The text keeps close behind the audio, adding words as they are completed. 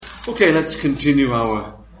Okay, let's continue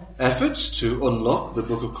our efforts to unlock the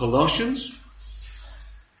book of Colossians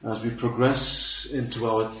as we progress into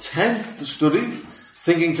our 10th study,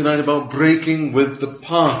 thinking tonight about breaking with the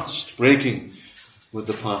past. Breaking with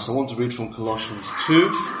the past. I want to read from Colossians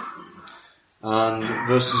 2 and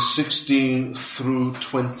verses 16 through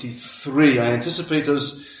 23. I anticipate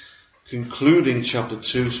us concluding chapter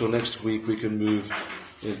 2, so next week we can move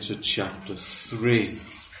into chapter 3.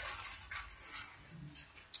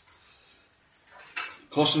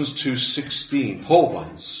 Colossians 2:16, Paul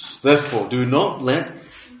writes, "Therefore do not let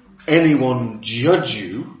anyone judge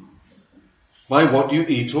you by what you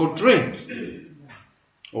eat or drink,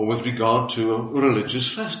 or with regard to a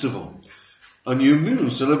religious festival, a new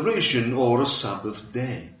moon celebration, or a Sabbath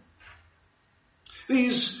day.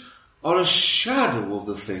 These are a shadow of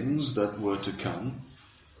the things that were to come.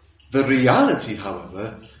 The reality,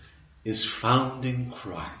 however, is found in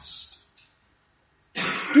Christ.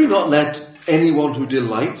 Do not let anyone who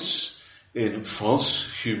delights in false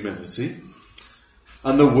humility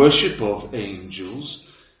and the worship of angels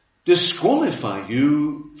disqualify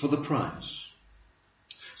you for the prize.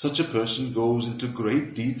 Such a person goes into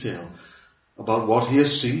great detail about what he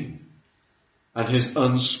has seen, and his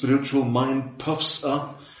unspiritual mind puffs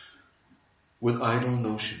up with idle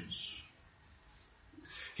notions.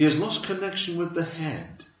 He has lost connection with the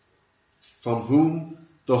head, from whom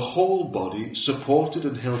the whole body, supported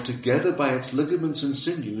and held together by its ligaments and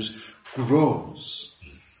sinews, grows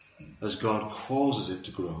as God causes it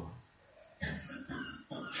to grow.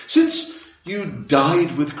 Since you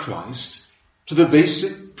died with Christ to the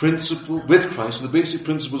basic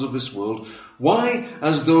principles of this world, why,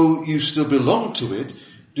 as though you still belong to it,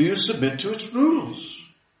 do you submit to its rules?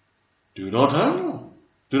 Do not handle,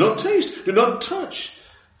 do not taste, do not touch.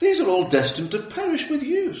 These are all destined to perish with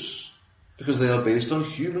use, because they are based on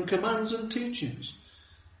human commands and teachings.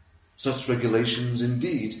 Such regulations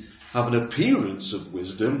indeed have an appearance of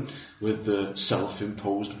wisdom, with the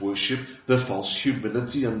self-imposed worship, the false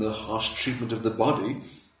humility, and the harsh treatment of the body,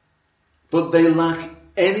 but they lack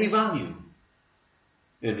any value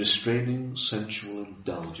in restraining sensual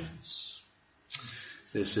indulgence."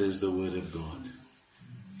 This is the word of God.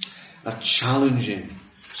 A challenging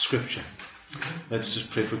scripture. Let's just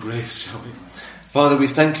pray for grace, shall we? Father, we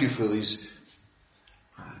thank you for these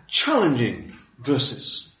challenging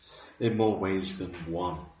verses in more ways than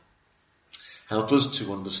one. Help us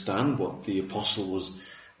to understand what the apostle was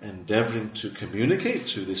endeavoring to communicate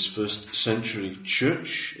to this first century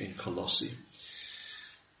church in Colossae.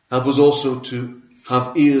 Help us also to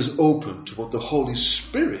have ears open to what the Holy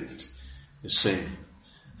Spirit is saying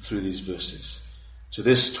through these verses to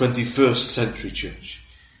this 21st century church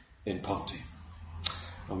in Ponty.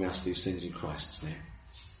 And we ask these things in Christ's name.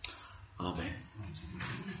 Amen.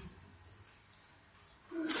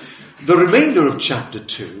 The remainder of chapter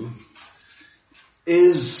 2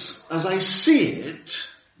 is, as I see it,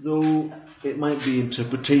 though it might be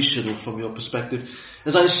interpretational from your perspective,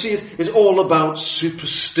 as I see it, is all about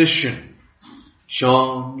superstition,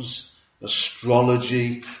 charms,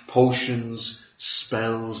 astrology, potions,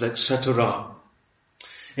 spells, etc.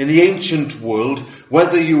 In the ancient world,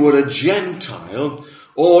 whether you were a Gentile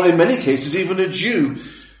or in many cases even a Jew,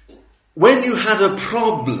 when you had a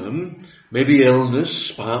problem, maybe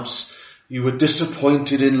illness, perhaps you were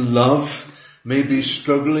disappointed in love, maybe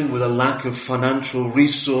struggling with a lack of financial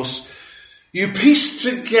resource, you pieced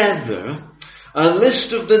together a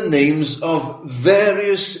list of the names of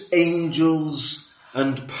various angels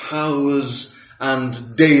and powers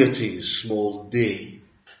and deities, small d.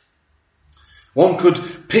 One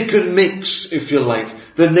could pick and mix, if you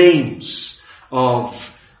like, the names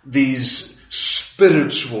of these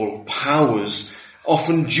spiritual powers,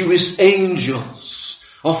 often Jewish angels,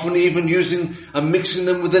 often even using and mixing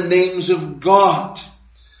them with the names of God,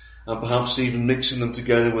 and perhaps even mixing them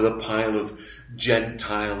together with a pile of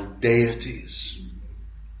Gentile deities.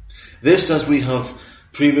 This, as we have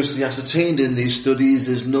previously ascertained in these studies,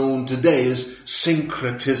 is known today as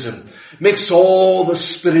syncretism. Mix all the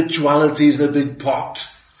spiritualities in a big pot,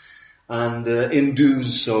 and in doing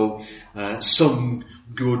so, some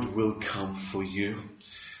good will come for you.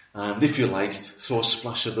 And if you like, throw a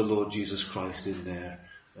splash of the Lord Jesus Christ in there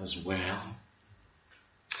as well.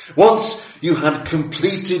 Once you had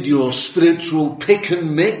completed your spiritual pick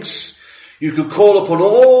and mix, you could call upon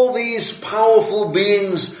all these powerful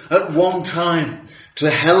beings at one time to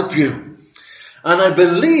help you. And I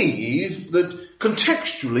believe that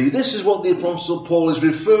contextually this is what the Apostle Paul is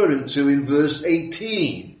referring to in verse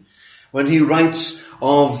 18 when he writes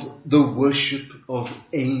of the worship of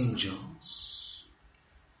angels.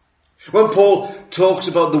 When Paul talks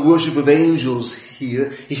about the worship of angels here,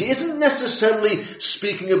 he isn't necessarily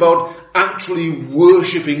speaking about actually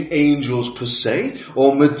worshipping angels per se,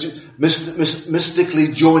 or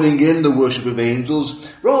mystically joining in the worship of angels.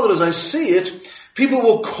 Rather, as I see it, people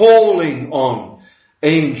were calling on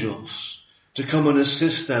angels to come and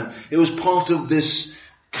assist them. It was part of this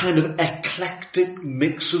kind of eclectic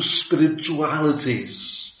mix of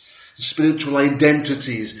spiritualities, spiritual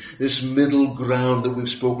identities, this middle ground that we've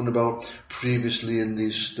spoken about previously in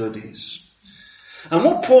these studies. And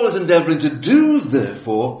what Paul is endeavouring to do,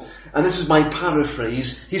 therefore, and this is my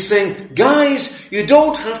paraphrase, he's saying, guys, you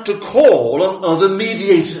don't have to call on other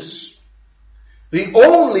mediators. The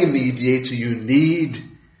only mediator you need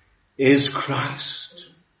is Christ.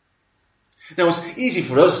 Now, it's easy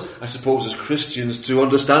for us, I suppose, as Christians to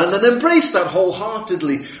understand and embrace that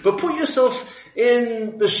wholeheartedly. But put yourself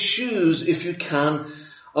in the shoes, if you can,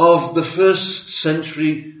 of the first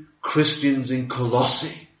century Christians in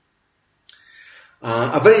Colossae.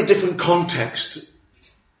 A very different context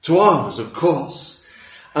to ours, of course.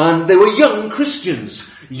 And they were young Christians,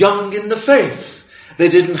 young in the faith. They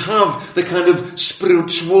didn't have the kind of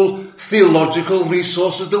spiritual, theological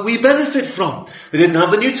resources that we benefit from. They didn't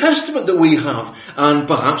have the New Testament that we have. And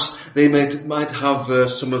perhaps they might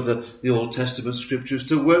have some of the Old Testament scriptures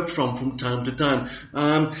to work from time to time.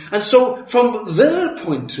 And so, from their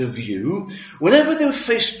point of view, whenever they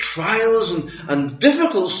faced trials and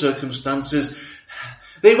difficult circumstances,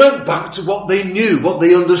 they went back to what they knew, what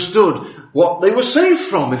they understood, what they were saved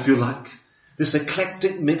from, if you like. This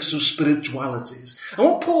eclectic mix of spiritualities. And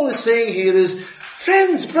what Paul is saying here is,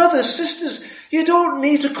 friends, brothers, sisters, you don't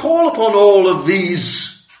need to call upon all of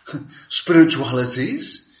these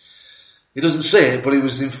spiritualities. He doesn't say it, but he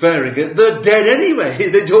was inferring it. They're dead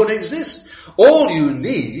anyway. They don't exist. All you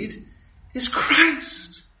need is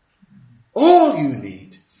Christ. All you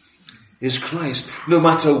need is Christ, no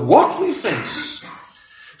matter what we face.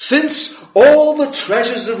 Since all the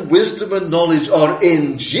treasures of wisdom and knowledge are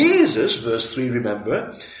in Jesus, verse 3,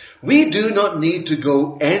 remember, we do not need to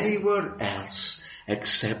go anywhere else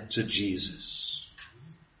except to Jesus.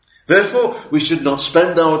 Therefore, we should not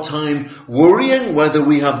spend our time worrying whether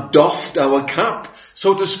we have doffed our cap,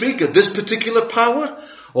 so to speak, at this particular power,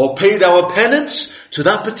 or paid our penance to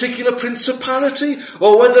that particular principality,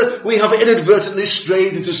 or whether we have inadvertently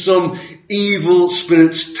strayed into some evil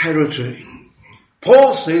spirit's territory.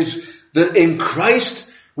 Paul says that in Christ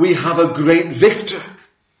we have a great victor,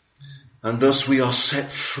 and thus we are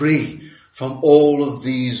set free from all of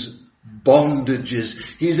these bondages.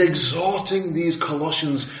 He's exhorting these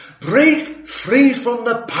Colossians, break free from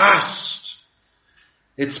the past,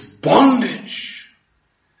 its bondage,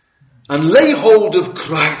 and lay hold of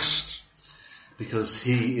Christ, because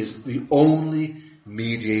he is the only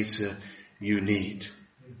mediator you need.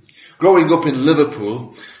 Growing up in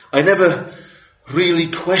Liverpool, I never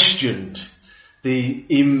really questioned the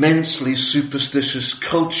immensely superstitious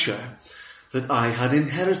culture that I had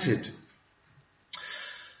inherited.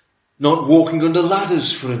 Not walking under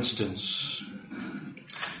ladders, for instance.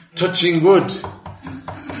 Touching wood.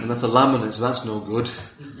 And that's a laminate, so that's no good.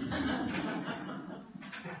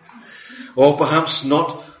 Or perhaps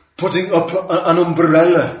not putting up an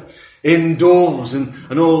umbrella indoors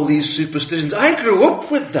and all these superstitions. I grew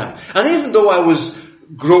up with that. And even though I was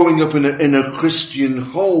growing up in a Christian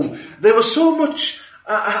home, they were so much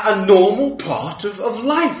a normal part of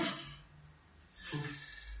life.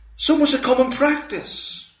 So much a common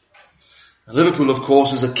practice. And Liverpool, of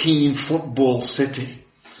course, is a keen football city.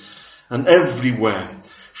 And everywhere,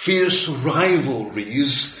 fierce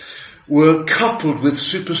rivalries were coupled with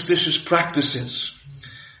superstitious practices.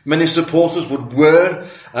 Many supporters would wear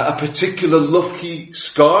a particular lucky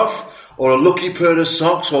scarf, or a lucky pair of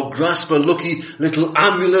socks, or grasp a lucky little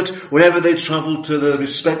amulet whenever they travelled to their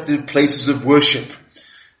respective places of worship,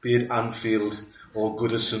 be it Anfield or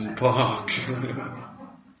Goodison Park.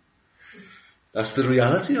 That's the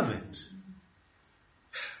reality of it.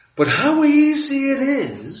 But how easy it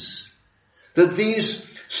is that these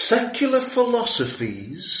secular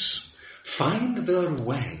philosophies find their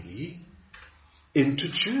way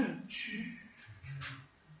into church.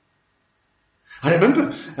 I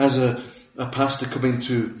remember as a pastor coming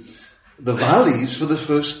to the Valleys for the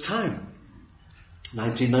first time.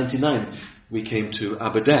 1999, we came to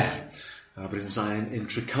Aberdare, Aberdeen Zion in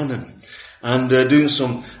Trecannon, and doing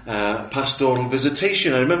some pastoral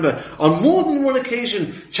visitation. I remember on more than one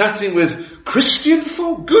occasion chatting with Christian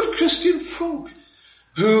folk, good Christian folk,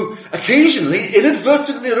 who occasionally,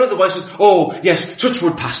 inadvertently or otherwise, says, "Oh, yes,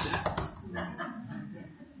 Touchwood pastor."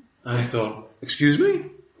 And I thought, excuse me?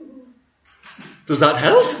 Does that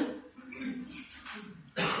help?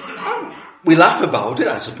 We laugh about it,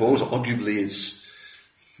 I suppose. Arguably it's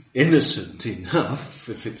innocent enough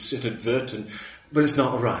if it's inadvertent, but it's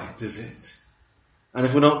not right, is it? And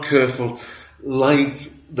if we're not careful,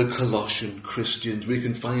 like the Colossian Christians, we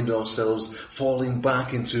can find ourselves falling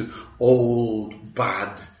back into old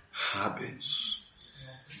bad habits.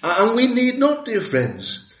 And we need not, dear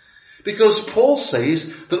friends, because Paul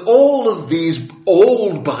says that all of these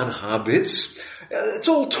old bad habits, it's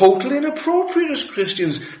all totally inappropriate as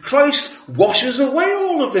Christians. Christ washes away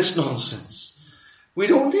all of this nonsense. We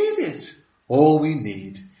don't need it. All we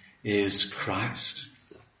need is Christ.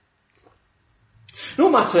 No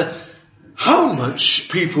matter how much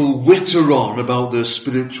people witter on about their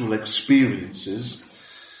spiritual experiences,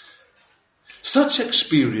 such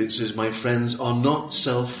experiences, my friends, are not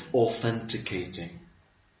self-authenticating.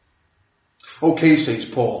 Okay, says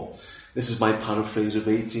Paul. This is my paraphrase of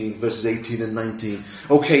verses 18 and 19.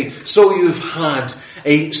 Okay, so you've had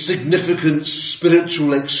a significant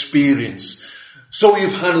spiritual experience. So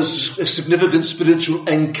you've had a significant spiritual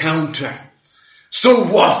encounter. So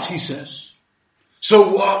what, he says? So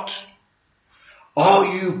what?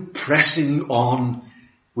 Are you pressing on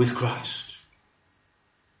with Christ?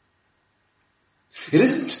 It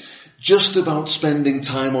isn't just about spending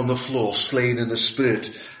time on the floor, slain in the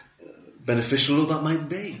Spirit, beneficial though that might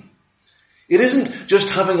be. It isn't just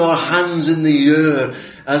having our hands in the air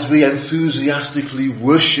as we enthusiastically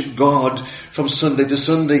worship God from Sunday to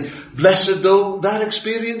Sunday, blessed though that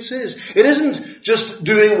experience is. It isn't just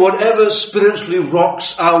doing whatever spiritually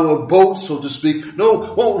rocks our boat, so to speak.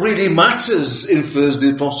 No, what really matters in 1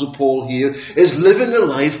 the Apostle Paul here is living a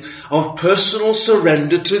life of personal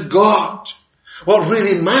surrender to God. What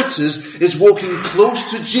really matters is walking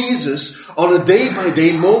close to Jesus on a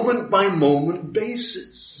day-by-day, moment-by-moment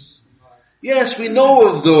basis. Yes, we know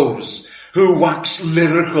of those who wax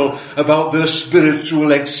lyrical about their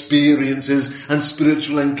spiritual experiences and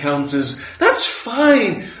spiritual encounters. That's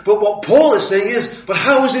fine. But what Paul is saying is, but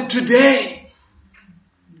how is it today?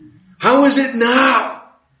 How is it now?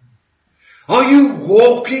 Are you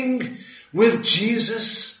walking with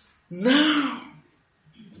Jesus now?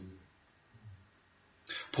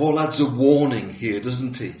 Paul adds a warning here,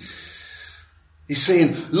 doesn't he? He's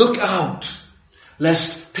saying, look out,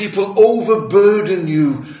 lest people overburden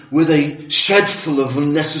you with a shedful of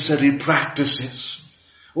unnecessary practices.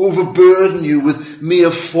 Overburden you with mere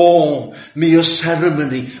form, mere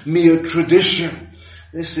ceremony, mere tradition.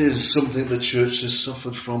 This is something the church has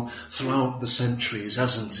suffered from throughout the centuries,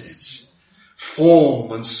 hasn't it?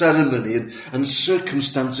 Form and ceremony and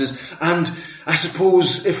circumstances. And I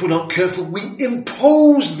suppose if we're not careful, we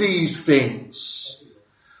impose these things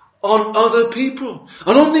on other people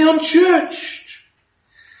and on the unchurched.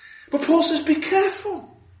 But Paul says, be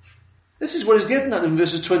careful. This is what he's getting at in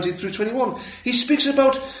verses 20 through 21. He speaks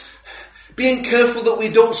about being careful that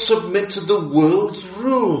we don't submit to the world's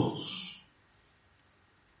rules.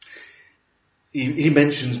 He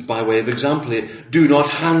mentions, by way of example here, do not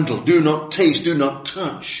handle, do not taste, do not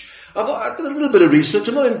touch. I've done a little bit of research.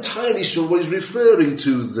 I'm not entirely sure what he's referring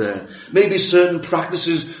to there. Maybe certain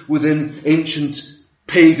practices within ancient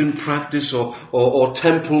pagan practice or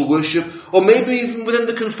temple worship, or maybe even within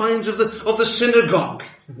the confines of the synagogue.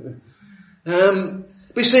 But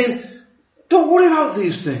he's saying, don't worry about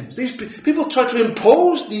these things. These people try to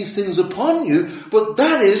impose these things upon you, but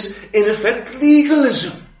that is, in effect,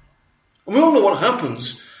 legalism. And we all know what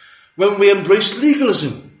happens when we embrace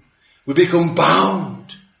legalism. We become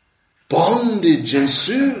bound. Bondage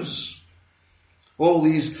ensues. All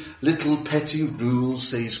these little petty rules,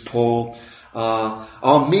 says Paul,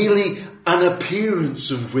 are merely an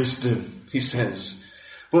appearance of wisdom, he says.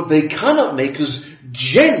 But they cannot make us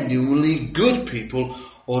genuinely good people,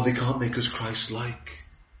 or they can't make us Christ-like.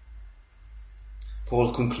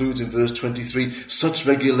 Paul concludes in verse 23, such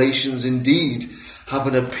regulations indeed have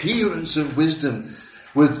an appearance of wisdom,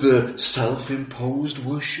 with the self-imposed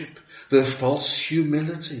worship, the false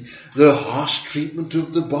humility, the harsh treatment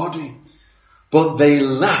of the body, but they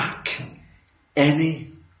lack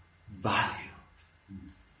any value.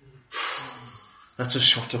 That's a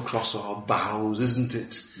shot across our bows, isn't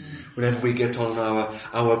it? Whenever we get on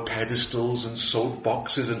our pedestals and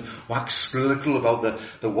soapboxes and wax lyrical about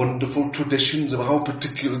the wonderful traditions of our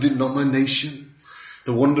particular denomination,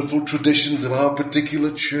 the wonderful traditions of our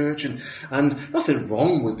particular church, and nothing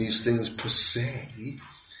wrong with these things per se.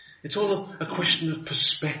 It's all a question of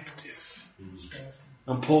perspective.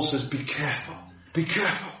 And Paul says, be careful,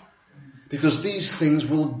 because these things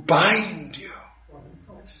will bind you.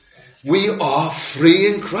 We are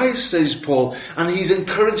free in Christ, says Paul, and he's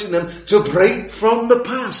encouraging them to break from the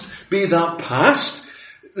past. Be that past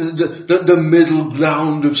the middle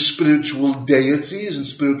ground of spiritual deities and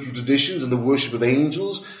spiritual traditions and the worship of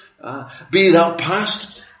angels. Be thou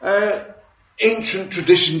past ancient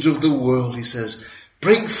traditions of the world, he says.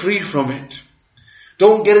 Break free from it.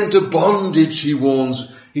 Don't get into bondage, he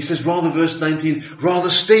warns. He says, rather, verse 19, rather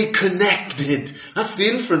stay connected. That's the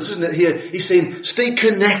inference, isn't it, here? He's saying, stay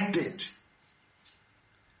connected.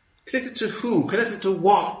 Connected to who? Connected to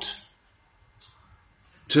what?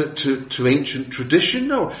 To ancient tradition?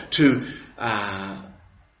 No. To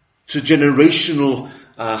generational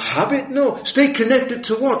habit? No. Stay connected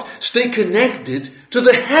to what? Stay connected to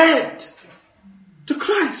the head. To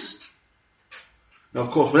Christ. Now,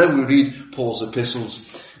 of course, whenever we read Paul's epistles,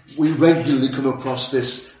 we regularly come across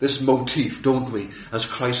this motif, don't we? As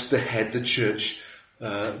Christ the head, the church,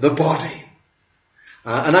 the body.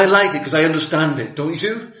 And I like it because I understand it, don't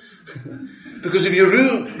you? Because if you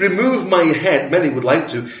remove my head, many would like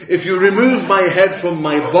to, if you remove my head from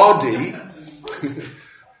my body,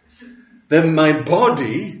 then my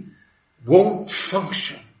body won't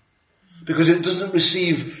function. Because it doesn't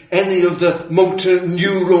receive any of the motor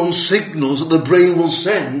neuron signals that the brain will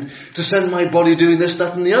send to send my body doing this,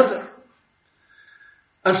 that and the other.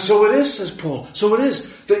 And so it is, says Paul, so it is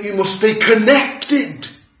that you must stay connected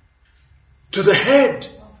to the head.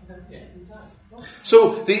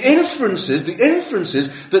 So the inference is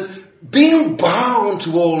that being bound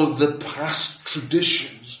to all of the past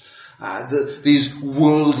traditions, these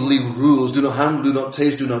worldly rules, do not handle, do not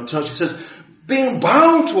taste, do not touch, he says, being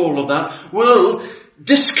bound to all of that will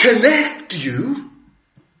disconnect you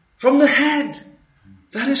from the head.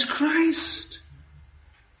 That is Christ.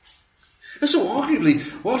 And so arguably,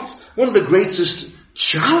 one of the greatest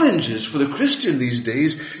challenges for the Christian these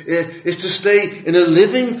days is to stay in a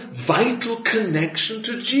living, vital connection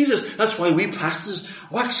to Jesus. That's why we pastors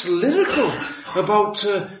wax lyrical about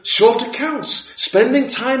short accounts, spending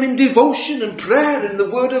time in devotion and prayer in the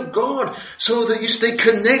Word of God, so that you stay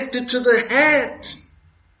connected to the head.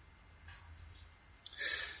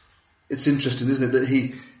 It's interesting, isn't it,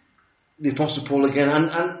 that the Apostle Paul again,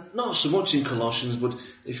 and not so much in Colossians, but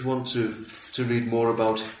if you want to read more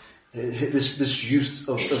about this use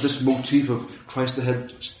of this motif of Christ the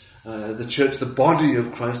head, the church, the body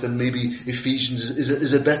of Christ, and maybe Ephesians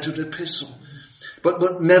is a better epistle.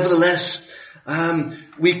 But nevertheless,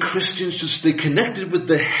 we Christians should stay connected with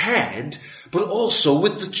the head, but also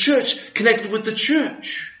with the church, connected with the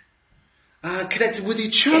church, connected with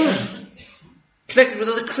each other, connected with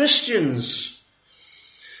other Christians.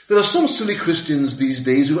 There are some silly Christians these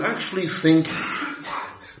days who actually think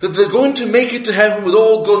that they're going to make it to heaven with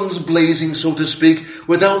all guns blazing, so to speak,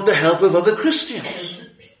 without the help of other Christians.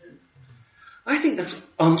 I think that's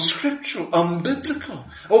unscriptural, unbiblical.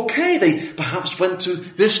 Okay, they perhaps went to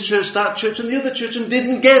this church, that church, and the other church and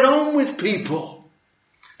didn't get on with people.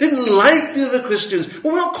 Didn't like the other Christians.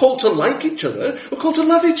 Well, we're not called to like each other. We're called to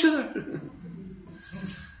love each other.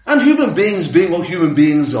 And human beings, being what human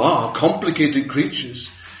beings are, complicated creatures,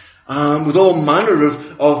 with all manner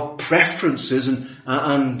of preferences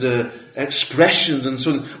and expressions and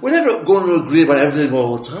so on. We're never going to agree about everything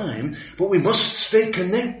all the time, but we must stay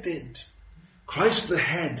connected. Christ the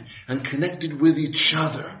head, and connected with each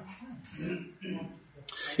other.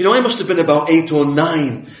 You know, I must have been about 8 or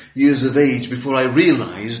 9 years of age before I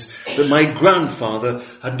realized that my grandfather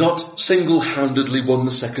had not single-handedly won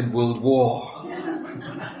the Second World War.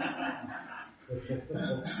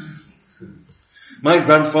 My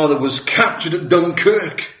grandfather was captured at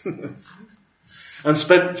Dunkirk and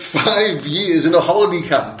spent 5 years in a holiday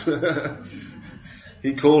camp.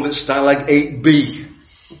 He called it Stalag 8B.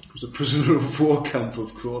 It was a prisoner of war camp,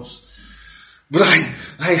 of course. But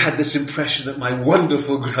I had this impression that my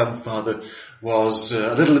wonderful grandfather was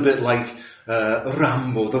a little bit like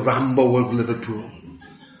Rambo, the Rambo of Liverpool,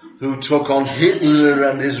 who took on Hitler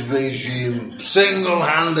and his regime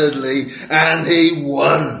single-handedly, and he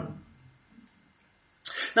won.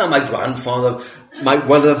 Now, my grandfather might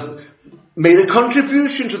well have made a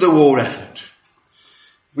contribution to the war effort.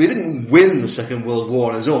 We didn't win the Second World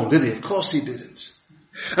War on his own, did he? Of course he didn't.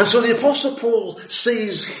 And so the Apostle Paul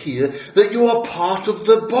says here that you are part of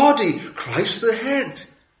the body, Christ the head.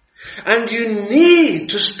 And you need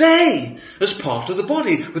to stay as part of the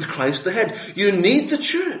body with Christ the head. You need the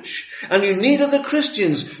church and you need other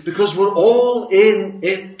Christians because we're all in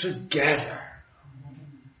it together.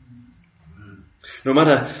 No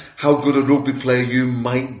matter how good a rugby player you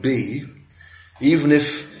might be, even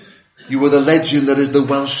if you were the legend that is the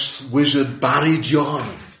Welsh wizard Barry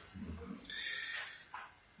John,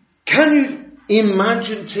 can you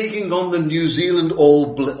imagine taking on the New Zealand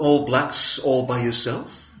All Blacks all by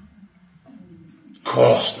yourself? Of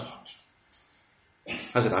course not.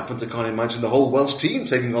 As it happens, I can't imagine the whole Welsh team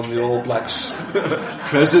taking on the All Blacks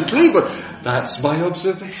presently, but that's my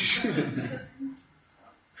observation.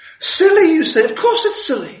 Silly, you say? Of course it's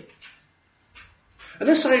silly. And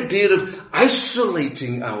this idea of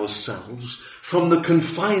isolating ourselves from the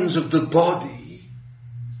confines of the body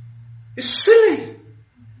is silly,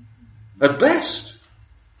 at best,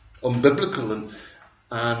 unbiblical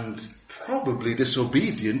and probably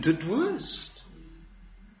disobedient at worst.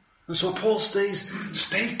 And so Paul says,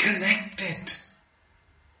 stay connected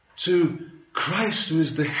to Christ who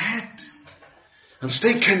is the head. And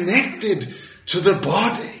stay connected to the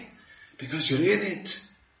body because you're in it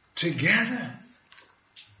together.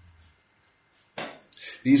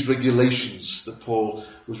 These regulations that Paul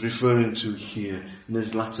was referring to here in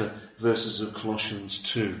his latter verses of Colossians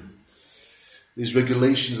 2. These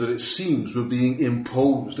regulations that it seems were being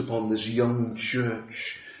imposed upon this young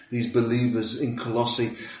church, these believers in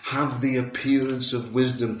Colossae, have the appearance of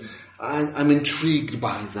wisdom. I'm intrigued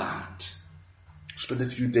by that. I spent a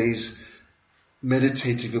few days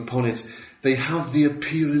meditating upon it. They have the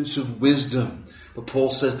appearance of wisdom, but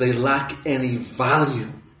Paul says they lack any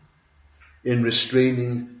value in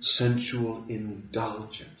restraining sensual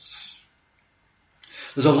indulgence.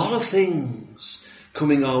 There's a lot of things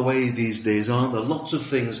coming our way these days, aren't there? Lots of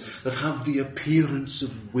things that have the appearance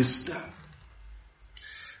of wisdom.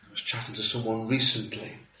 I was chatting to someone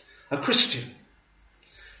recently, a Christian,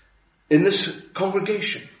 in this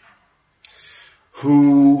congregation,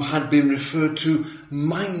 who had been referred to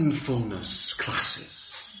mindfulness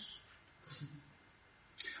classes.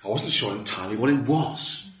 I wasn't sure entirely what it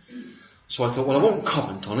was. So I thought, well, I won't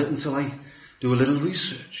comment on it until I do a little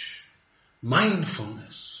research.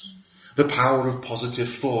 Mindfulness. The power of positive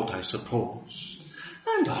thought, I suppose.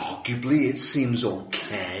 And arguably it seems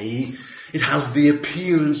okay. It has the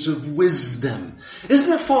appearance of wisdom.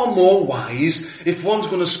 Isn't it far more wise if one's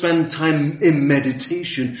going to spend time in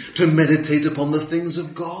meditation to meditate upon the things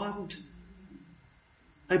of God?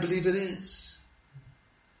 I believe it is.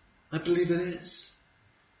 I believe it is.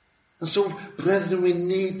 And so, brethren, we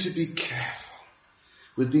need to be careful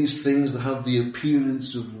with these things that have the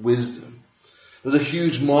appearance of wisdom. There's a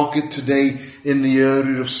huge market today in the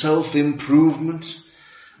area of self-improvement.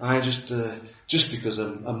 I just because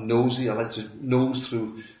I'm nosy, I like to nose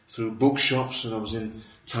through bookshops, and I was in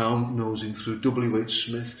town nosing through W.H.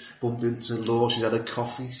 Smith, bumped into Laura, she had a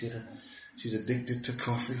coffee, she's addicted to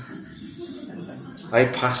coffee. I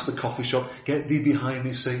passed the coffee shop, get thee behind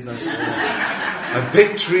me, Satan, I said. A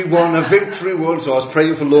victory won. So I was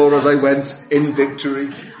praying for Laura as I went in victory.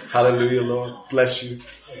 Hallelujah, Lord, bless you.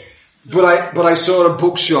 But I saw a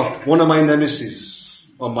bookshop, one of my nemesis,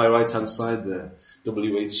 on my right hand side there,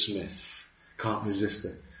 W.H. Smith. Can't resist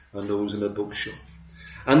it. I know it was in a bookshop.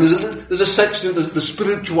 And there's a section, the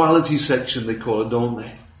spirituality section they call it, don't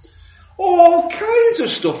they? All kinds of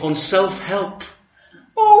stuff on self-help.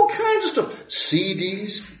 All kinds of stuff.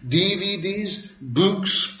 CDs, DVDs,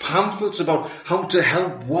 books, pamphlets about how to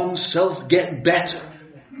help oneself get better.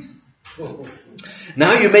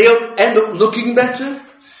 Now you may end up looking better.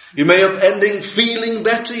 You may end up ending feeling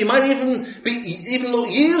better. You might even look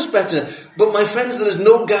years better. But my friends, there is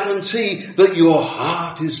no guarantee that your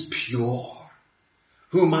heart is pure.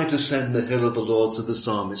 Who might ascend the hill of the Lord, said the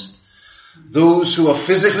psalmist? Those who are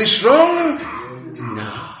physically strong?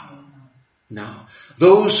 No.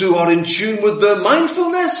 Those who are in tune with their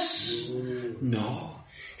mindfulness? No.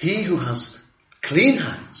 He who has clean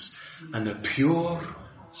hands and a pure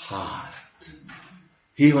heart.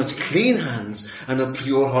 He who has clean hands and a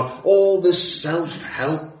pure heart. All this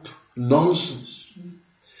self-help nonsense.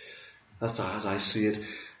 That's as I see it.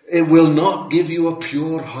 It will not give you a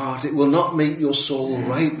pure heart. It will not make your soul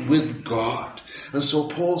right with God. And so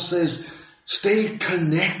Paul says, stay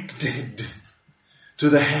connected to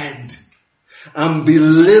the head and be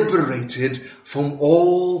liberated from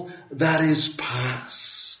all that is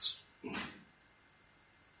past.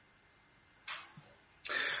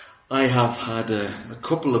 I have had a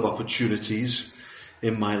couple of opportunities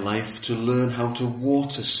in my life to learn how to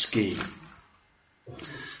water ski.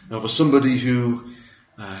 Now, for somebody who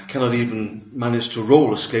cannot even manage to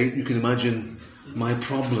roller skate, you can imagine my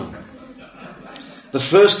problem. The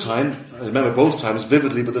first time, I remember both times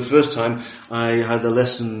vividly, but the first time I had a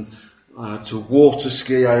lesson to water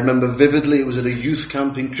ski, I remember vividly, it was at a youth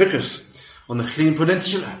camp in Tricharth on the Llŷn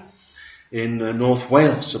Peninsula in North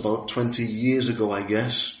Wales about 20 years ago, I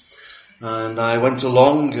guess. And I went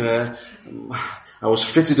along, I was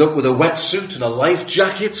fitted up with a wetsuit and a life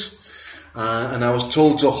jacket, and I was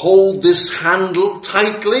told to hold this handle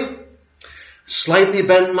tightly, slightly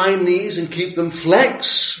bend my knees and keep them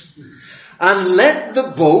flexed, and let the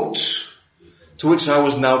boat to which I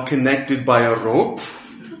was now connected by a rope.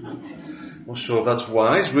 Not sure if that's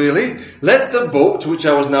wise, really. Let the boat, to which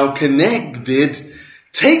I was now connected,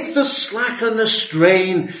 take the slack and the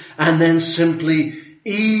strain, and then simply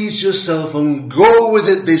ease yourself and go with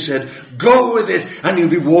it, they said. Go with it, and you'll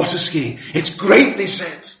be water skiing. It's great, they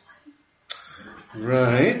said.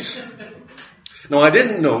 Right. Now, I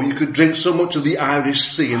didn't know you could drink so much of the Irish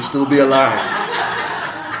Sea and still be alive.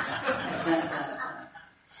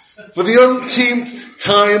 For the umpteenth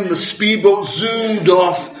time, the speedboat zoomed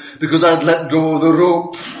off because I'd let go of the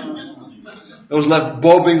rope. I was left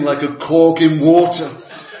bobbing like a cork in water,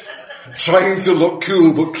 trying to look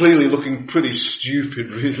cool, but clearly looking pretty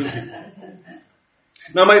stupid, really.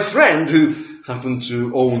 Now, my friend, who happened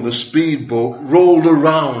to own the speedboat, rolled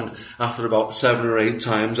around after about 7 or 8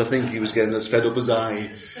 times. I think he was getting as fed up as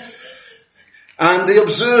I. And he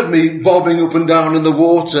observed me bobbing up and down in the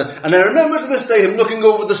water. And I remember to this day him looking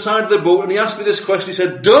over the side of the boat, and he asked me this question. He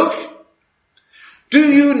said, "Doug, do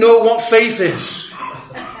you know what faith is?"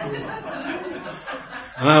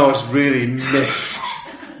 And I was really miffed.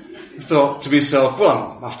 I thought to myself,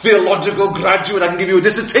 well, I'm a theological graduate. I can give you a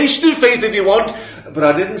dissertation in faith if you want. But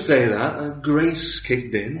I didn't say that. Grace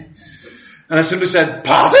kicked in. And I simply said,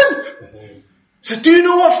 "Pardon?" He said, "Do you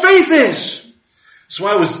know what faith is?" So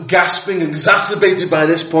I was gasping, exacerbated by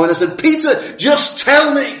this point. I said, "Peter, just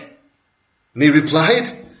tell me." And he replied,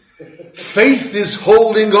 "Faith is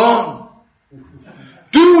holding on.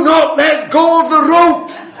 Do not let go of the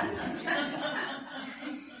rope."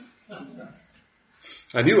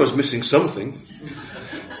 I knew I was missing something.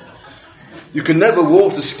 You can never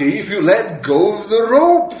water ski if you let go of the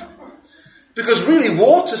rope. Because really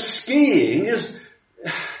water skiing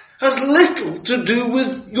has little to do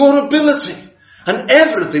with your ability and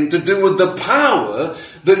everything to do with the power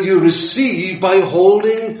that you receive by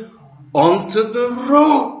holding onto the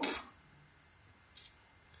rope.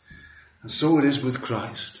 And so it is with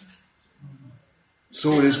Christ.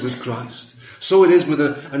 So it is with Christ. So it is with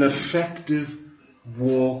an effective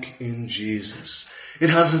walk in Jesus. It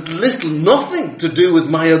has nothing to do with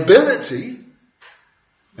my ability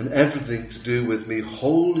and everything to do with me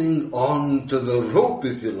holding on to the rope,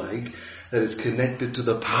 if you like, that is connected to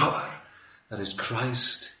the power that is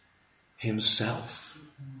Christ Himself.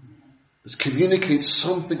 This communicates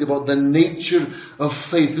something about the nature of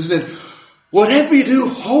faith, isn't it? Whatever you do,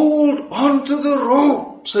 hold on to the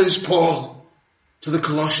rope, says Paul to the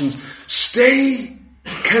Colossians. Stay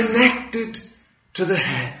connected to the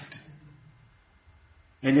head.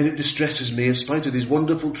 And yet it distresses me, in spite of these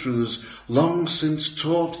wonderful truths long since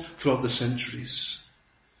taught throughout the centuries,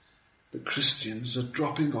 that Christians are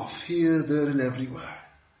dropping off here, there and everywhere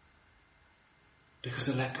because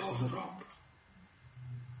they let go of the rope.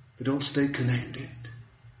 They don't stay connected.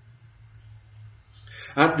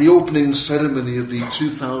 At the opening ceremony of the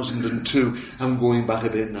 2002, I'm going back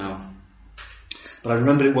a bit now, but I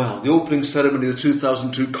remember it well, the opening ceremony of the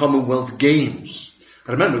 2002 Commonwealth Games.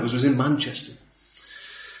 I remember because it was in Manchester.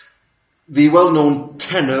 The well-known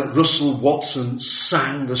tenor Russell Watson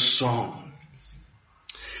sang a song.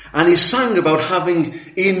 And he sang about having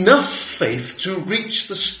enough faith to reach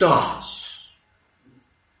the stars.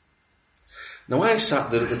 Now I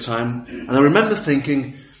sat there at the time and I remember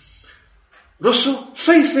thinking, Russell,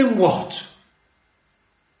 faith in what?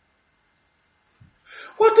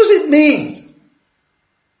 What does it mean?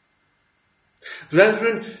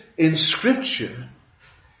 Brethren, in Scripture,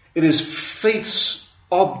 it is faith's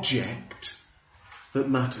object that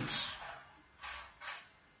matters.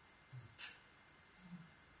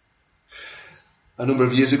 A number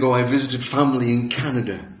of years ago I visited family in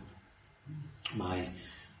Canada. My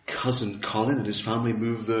cousin Colin and his family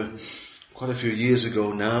moved there quite a few years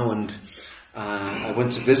ago now, and I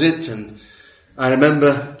went to visit, and I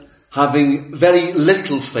remember having very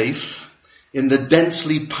little faith in the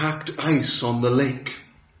densely packed ice on the lake.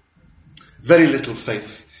 Very little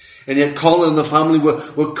faith. And yet Colin and the family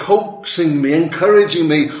were coaxing me, encouraging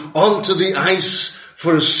me onto the ice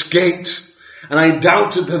for a skate. And I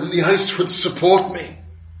doubted that the ice would support me.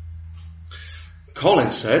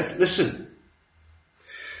 Colin said, listen,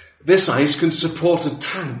 this ice can support a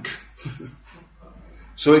tank.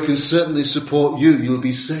 So it can certainly support you. You'll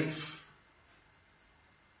be safe.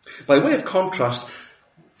 By way of contrast,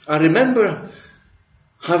 I remember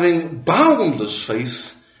having boundless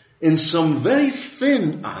faith in some very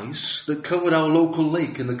thin ice that covered our local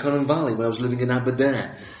lake in the Curran Valley when I was living in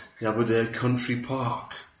Aberdare, the Aberdare Country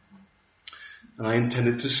Park. And I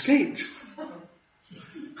intended to skate.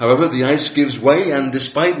 However, the ice gives way, and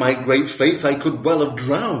despite my great faith, I could well have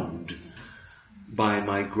drowned by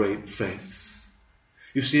my great faith.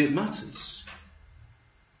 You see, it matters.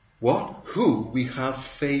 what? Who we have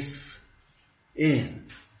faith in.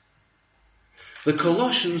 The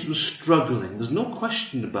Colossians were struggling. There's no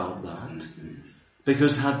question about that.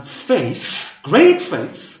 Because they had faith, great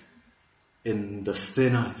faith, in the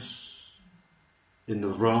thin ice. In the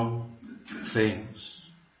wrong things.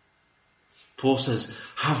 Paul says,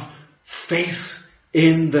 have faith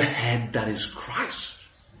in the head that is Christ.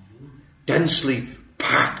 Densely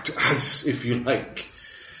packed ice, if you like.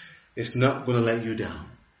 It's not going to let you down.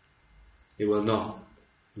 It will not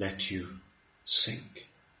let you sink.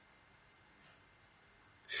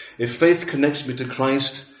 If faith connects me to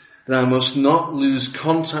Christ, then I must not lose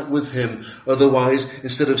contact with Him. Otherwise,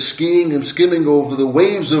 instead of skiing and skimming over the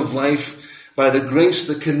waves of life, by the grace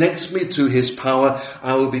that connects me to His power,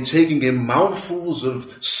 I will be taking in mouthfuls of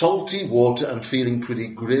salty water and feeling pretty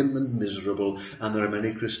grim and miserable. And there are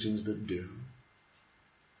many Christians that do.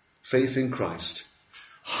 Faith in Christ,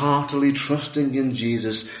 heartily trusting in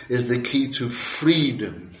Jesus, is the key to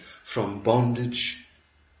freedom from bondage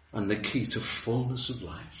and the key to fullness of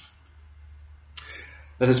life.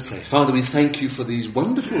 Let us pray. Father, we thank you for these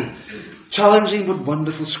wonderful, challenging but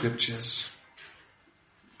wonderful scriptures.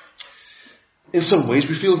 In some ways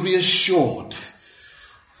we feel reassured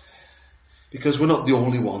because we're not the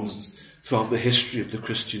only ones throughout the history of the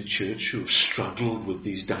Christian church who have struggled with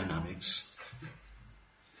these dynamics.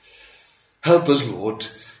 Help us, Lord,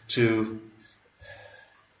 to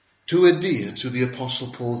adhere to the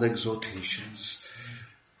Apostle Paul's exhortations.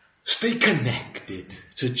 Stay connected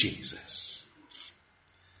to Jesus.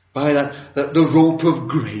 By the rope of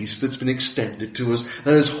grace that's been extended to us,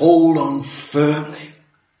 let us hold on firmly.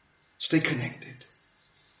 Stay connected.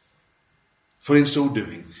 For in so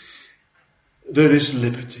doing, there is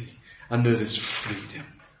liberty and there is freedom.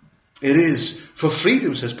 It is for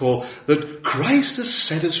freedom, says Paul, that Christ has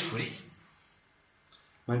set us free.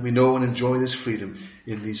 Might we know and enjoy this freedom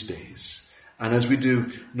in these days. And as we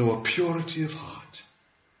do, know a purity of heart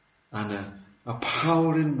and a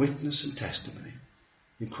power in witness and testimony.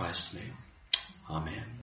 In Christ's name.